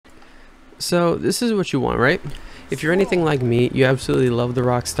So this is what you want, right? If you're anything like me, you absolutely love the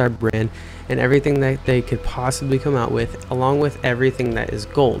Rockstar brand and everything that they could possibly come out with, along with everything that is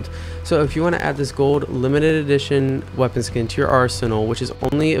gold. So if you want to add this gold limited edition weapon skin to your arsenal, which is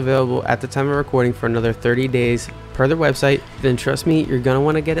only available at the time of recording for another 30 days per their website, then trust me, you're going to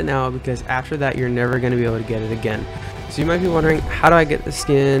want to get it now, because after that you're never going to be able to get it again. So you might be wondering, how do I get the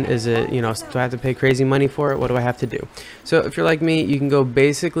skin? Is it, do I have to pay crazy money for it? What do I have to do? So if you're like me, you can go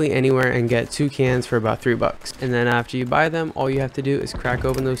basically anywhere and get 2 cans for about $3. And then after you buy them, all you have to do is crack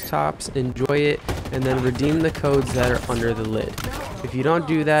open those tops, enjoy it, and then redeem the codes that are under the lid. If you don't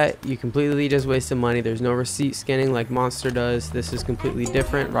do that, you completely just wasted money. There's no receipt scanning like Monster does. This is completely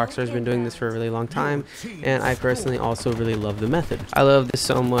different. Rockstar's been doing this for a really long time, and I personally also really love the method. I love this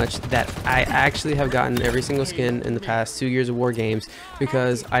so much that I actually have gotten every single skin in the past 2 years of war games,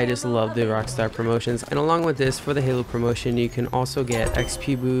 because I just love the Rockstar promotions. And along with this, for the Halo promotion, you can also get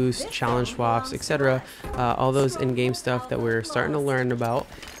XP boosts, challenge swaps, etc. All those in-game stuff that we're starting to learn about,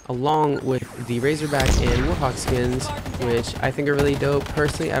 along with the Razorback and Warhawk skins, which I think are really dope.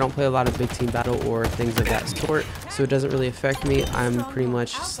 Personally, I don't play a lot of big team battle or things of that sort, so it doesn't really affect me. I'm pretty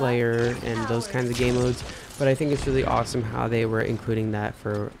much Slayer and those kinds of game modes, but I think it's really awesome how they were including that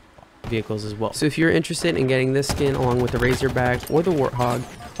for vehicles as well. So if you're interested in getting this skin along with the Razorback or the Warthog,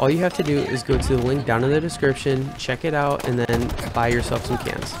 all you have to do is go to the link down in the description, check it out, and then buy yourself some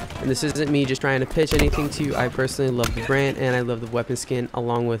cans. And this isn't me just trying to pitch anything to you. I personally love the brand, and I love the weapon skin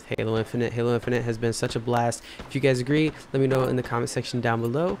along with Halo Infinite. Halo Infinite has been such a blast. If you guys agree, let me know in the comment section down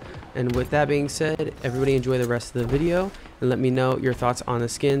below. And with that being said, everybody enjoy the rest of the video, and let me know your thoughts on the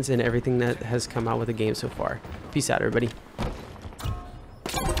skins and everything that has come out with the game so far. Peace out, everybody.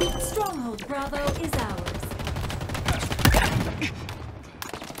 Stronghold Bravo is ours.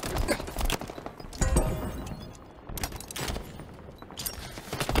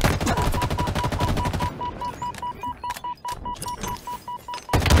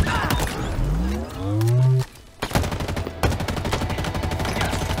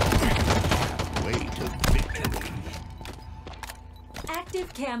 Way to victory.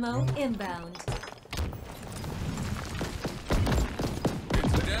 Active camo inbound.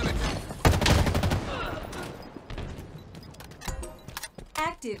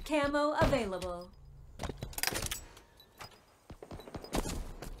 Active camo available.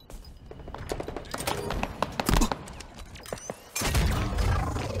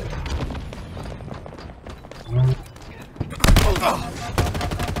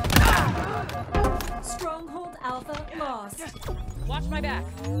 Stronghold Alpha lost. Watch my back.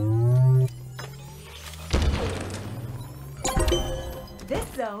 This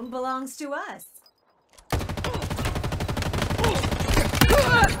zone belongs to us.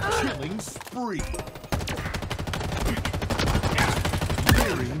 Killing spree.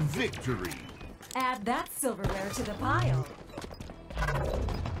 Nearing victory. Add that silverware to the pile.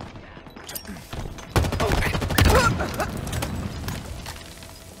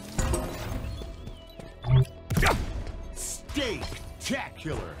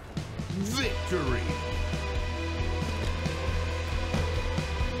 Spectacular.